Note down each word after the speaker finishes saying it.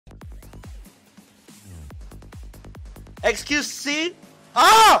XQC?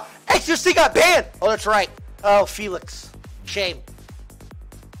 Oh! XQC got banned! Oh, that's right. Oh, Felix. Shame.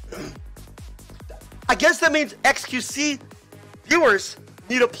 I guess that means XQC viewers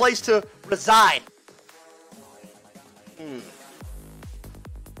need a place to reside.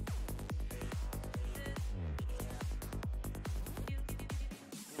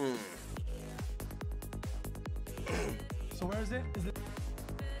 So where is it? Is it?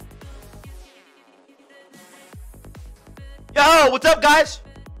 Yo, what's up, guys?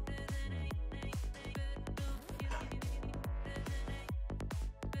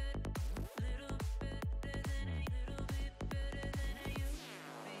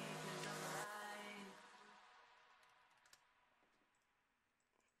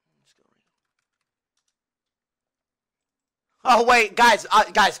 Oh wait, guys,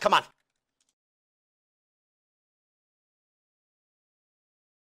 come on.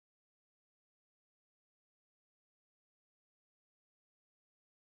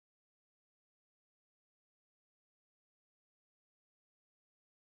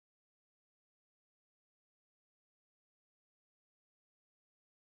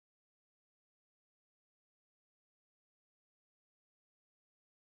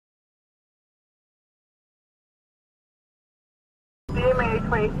 DMA,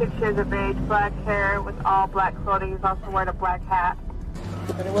 26 years of age, black hair with all black clothing. He's also wearing a black hat.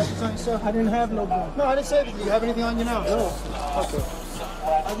 Any weapons on you, sir? I didn't have no gun. No, I didn't say anything. Do you have anything on you now? No. Okay.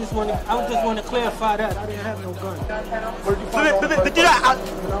 I just want to clarify that. I didn't have no gun. Where'd you find all the But dude, I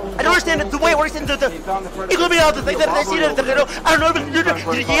don't understand the way it works into the it could be all the things that I see. I don't know.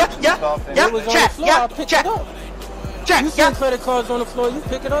 Check. You send credit cards on the floor, you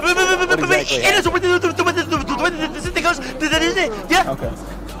pick it up. It is the thing goes. Yeah. Okay.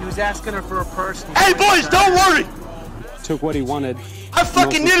 He was asking her for a purse. Hey boys, don't worry. Took what he wanted. I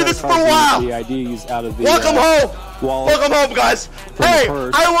fucking needed this for a while. The IDs out of the welcome home. Wall. Welcome home, guys. Hey,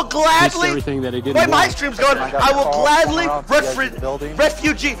 I will gladly. Wait, my stream's going. I will gladly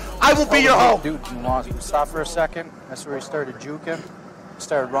refugee. I will be your home. Dude, you want to stop for a second? That's where he started juking. He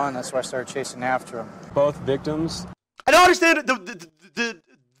started running. That's why I started chasing after him. Both victims. I don't understand the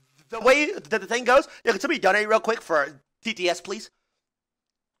way that the thing goes. Yeah, can somebody donate real quick for TTS, please?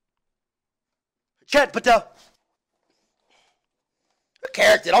 Chet, but who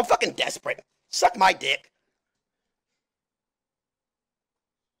cares, dude? I'm fucking desperate. Suck my dick.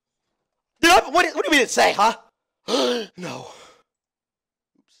 Dude, what do you mean to say, huh? No.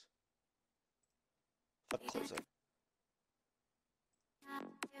 Oops. Close it.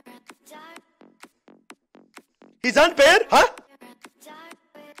 He's unbanned? Huh?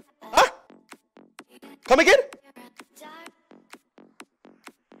 Huh? Come again?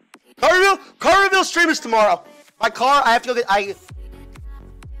 Car reveal stream is tomorrow. My car, I have to go get,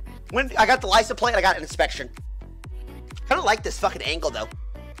 when I got the license plate, I got an inspection. Kind of like this fucking angle though.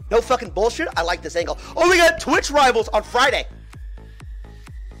 No fucking bullshit, I like this angle. Oh, we got Twitch Rivals on Friday.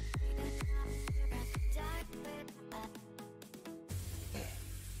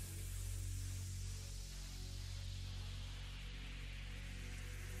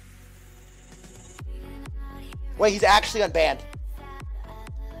 Wait, he's actually unbanned.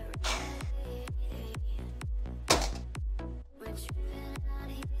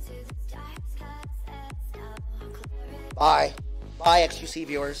 Bye. Bye, XQC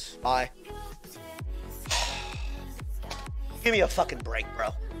viewers. Bye. Give me a fucking break, bro.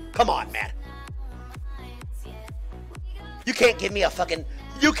 Come on, man. You can't give me a fucking...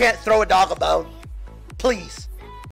 You can't throw a dog a bone. Please.